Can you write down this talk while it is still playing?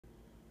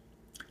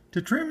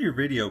To trim your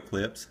video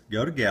clips,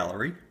 go to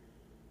Gallery.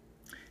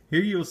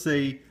 Here you'll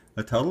see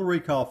a Total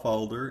Recall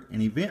folder,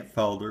 an event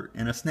folder,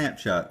 and a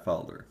snapshot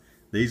folder.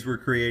 These were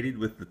created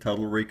with the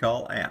Total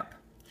Recall app.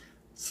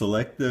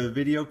 Select the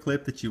video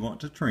clip that you want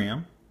to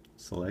trim.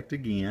 Select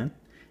again,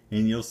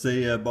 and you'll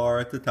see a bar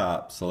at the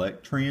top.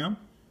 Select Trim.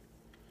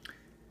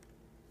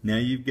 Now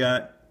you've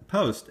got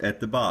Post at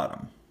the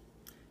bottom.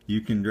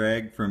 You can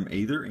drag from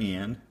either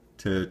end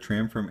to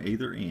trim from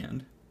either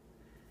end.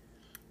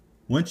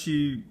 Once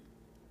you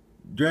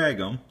drag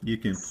them, you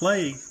can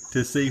play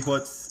to see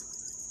what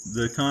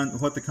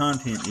the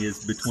content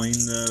is between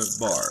the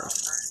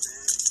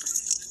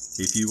bars.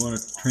 If you want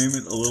to trim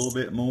it a little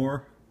bit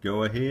more,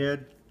 go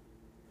ahead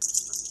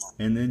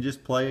and then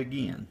just play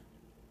again.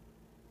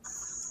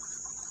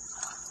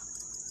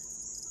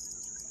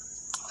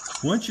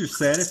 Once you're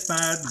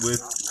satisfied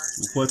with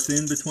what's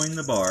in between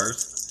the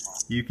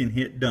bars, you can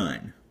hit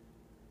Done.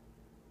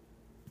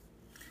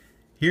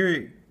 Here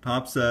it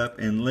pops up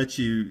and lets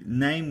you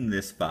name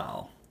this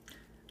file.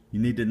 You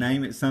need to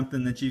name it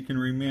something that you can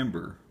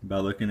remember by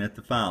looking at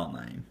the file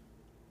name.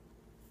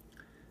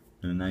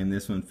 I'm going to name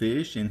this one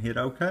Fish and hit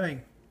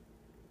OK.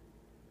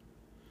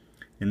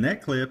 And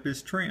that clip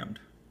is trimmed.